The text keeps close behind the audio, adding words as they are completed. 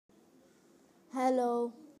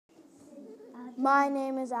Hello, my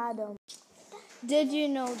name is Adam. Did you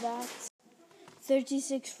know that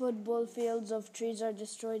 36 football fields of trees are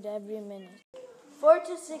destroyed every minute? 4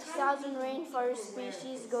 to 6,000 rainforest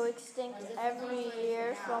species go extinct every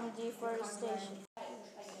year from deforestation.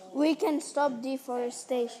 We can stop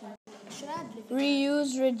deforestation.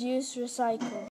 Reuse, reduce, recycle.